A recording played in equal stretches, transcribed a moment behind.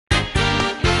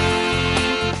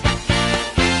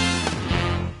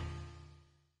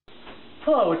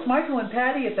Hello, it's Michael and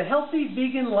Patty at the Healthy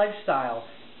Vegan Lifestyle,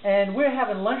 and we're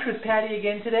having lunch with Patty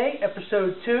again today,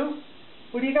 episode 2.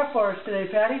 What do you got for us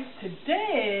today, Patty?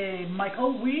 Today,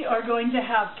 Michael, we are going to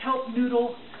have kelp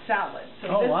noodle salad. So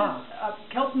oh, this wow.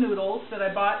 is kelp noodles that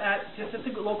I bought at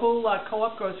the local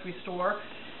co-op grocery store,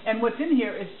 and what's in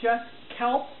here is just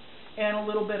kelp and a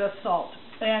little bit of salt.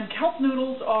 And kelp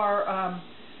noodles are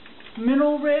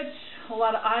mineral rich, a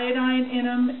lot of iodine in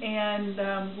them,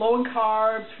 and low in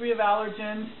carbs, free of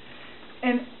allergens.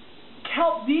 And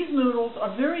kelp, these noodles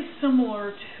are very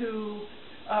similar to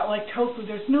like tofu.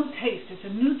 There's no taste. It's a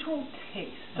neutral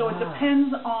taste. So it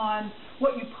depends on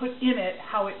what you put in it,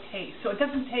 how it tastes. So it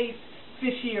doesn't taste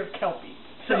fishy or kelpy.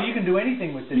 So you can do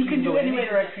anything with this. You can do any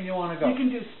direction you want to go. You can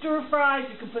do stir fries.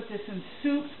 You can put this in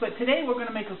soups. But today we're going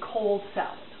to make a cold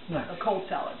salad. Nice. A cold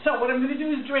salad. So what I'm going to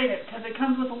do is drain it because it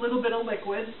comes with a little bit of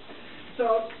liquid. So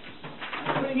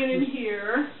I'm putting it in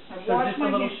here. So just a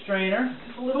little strainer.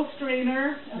 Just a little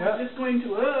strainer. And I'm just going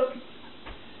to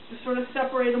just sort of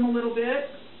separate them a little bit.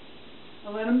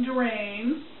 I'll let them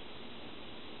drain.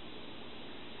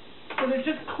 So they're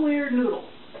just clear noodles.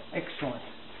 Excellent.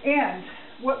 And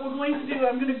what we're going to do,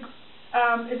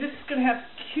 this is going to have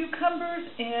cucumbers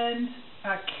and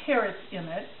carrots in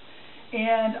it.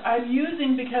 And I'm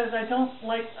using, because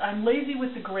I'm lazy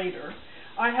with the grater,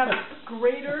 I have a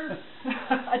grater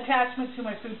attachment to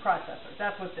my food processor.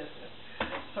 That's what this is.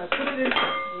 So I put it in.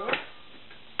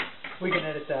 We can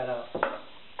edit that out,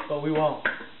 but we won't.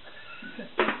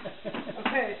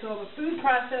 Okay, so the food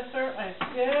processor, I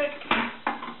stick,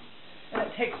 and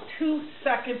it takes 2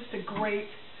 seconds to grate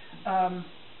the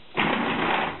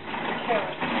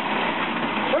carrots.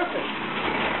 Perfect.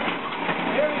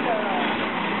 There we go.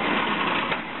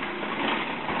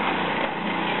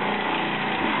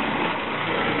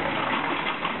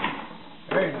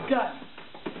 Very nice. Done.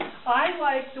 I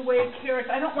like the way carrots,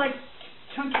 I don't like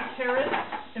chunky carrots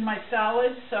in my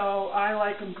salad, so I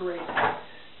like them grated.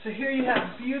 So here you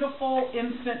have beautiful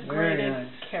instant grated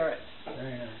carrots.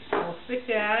 Very nice. So we'll stick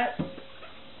that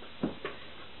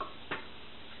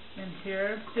in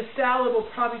here. This salad will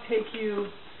probably take you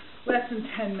less than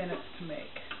 10 minutes to make.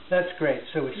 That's great.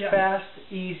 So it's fast,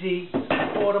 easy,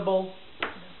 affordable.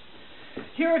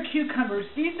 Here are cucumbers.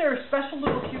 These are special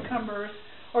little cucumbers,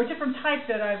 or a different type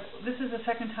that this is the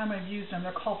second time I've used them.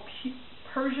 They're called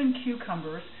Persian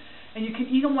cucumbers, and you can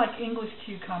eat them like English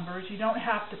cucumbers. You don't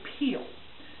have to peel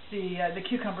the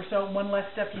cucumber, so one less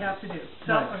step you have to do.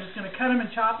 So I'm just going to cut them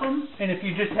and chop them. And if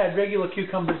you just had regular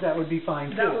cucumbers, that would be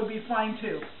fine too. That would be fine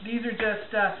too. These are just,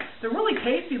 they're really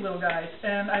tasty little guys,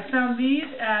 and I found these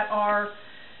at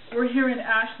we're here in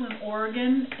Ashland,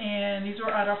 Oregon, and these were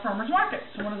at our farmer's market.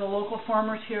 So one of the local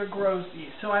farmers here grows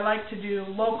these. So I like to do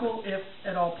local if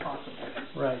at all possible.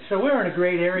 Right. So we're in a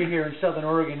great area here in Southern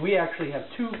Oregon. We actually have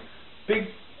 2 big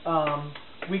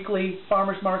weekly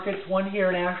farmers markets, one here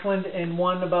in Ashland and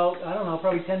one about, I don't know,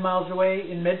 probably 10 miles away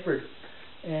in Medford.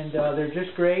 And they're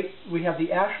just great. We have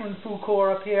the Ashland Food Corps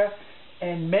up here,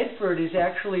 and Medford has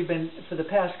actually been, for the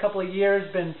past couple of years,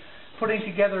 been putting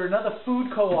together another food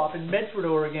co-op in Medford,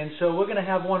 Oregon. So we're going to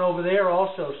have one over there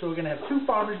also. So we're going to have 2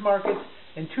 farmers markets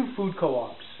and 2 food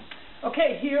co-ops.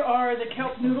 Okay, here are the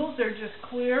kelp noodles. They're just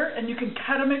clear, and you can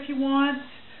cut them if you want,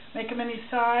 make them any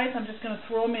size. I'm just going to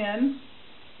throw them in.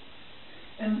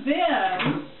 And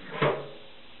then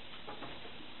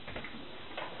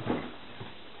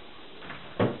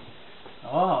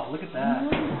oh, look at that.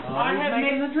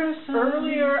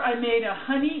 Earlier I made a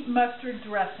honey mustard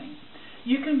dressing.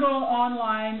 You can go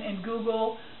online and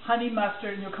Google honey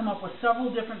mustard, and you'll come up with several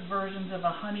different versions of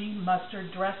a honey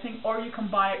mustard dressing, or you can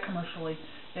buy it commercially.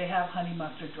 They have honey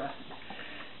mustard dressing.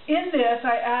 In this,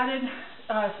 I added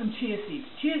some chia seeds.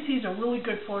 Chia seeds are really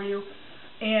good for you,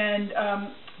 and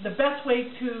the best way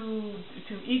to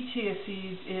eat chia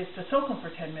seeds is to soak them for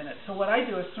 10 minutes. So what I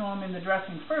do is throw them in the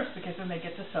dressing first, because then they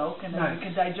get to soak, and then you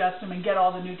can digest them and get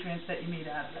all the nutrients that you need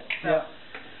out of it. So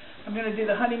I'm going to do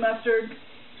the honey mustard.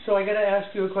 So I got to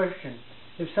ask you a question.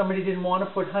 If somebody didn't want to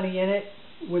put honey in it,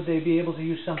 would they be able to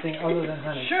use something other than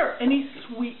honey? Sure, any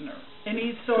sweetener.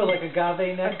 Any so like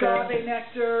agave nectar? Agave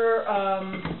nectar,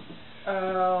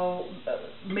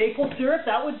 maple syrup,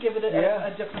 that would give it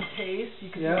a different taste. You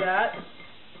could do that.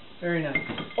 Very nice.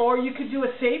 Or you could do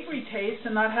a savory taste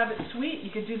and not have it sweet.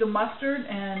 You could do the mustard,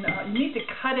 and you need to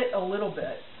cut it a little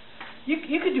bit. You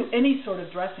could do any sort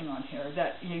of dressing on here.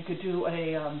 That you could do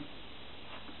any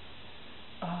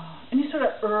sort of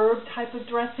herb type of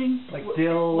dressing, like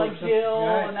dill,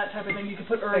 and that type of thing. You could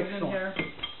put herbs in here.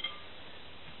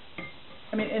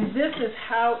 I mean, and this is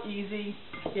how easy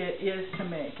it is to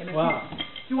make. And if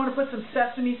you want to put some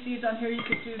sesame seeds on here, you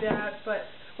could do that. But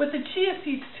With the chia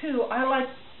seeds too, I like,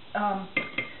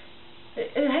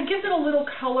 it gives it a little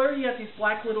color. You have these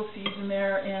black little seeds in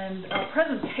there, and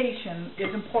presentation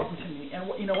is important to me, and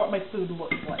what my food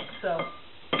looks like. So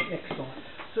excellent.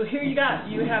 So here you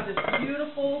have this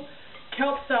beautiful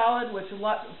kelp salad, which is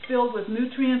filled with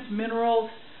nutrients,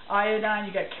 minerals, iodine.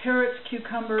 You got carrots,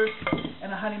 cucumbers,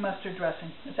 and a honey mustard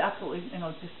dressing. It's absolutely,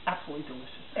 just absolutely delicious.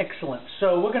 Excellent.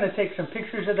 So we're going to take some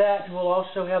pictures of that, and we'll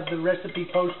also have the recipe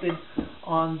posted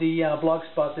on the blog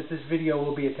spot that this video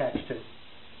will be attached to.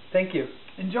 Thank you.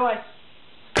 Enjoy.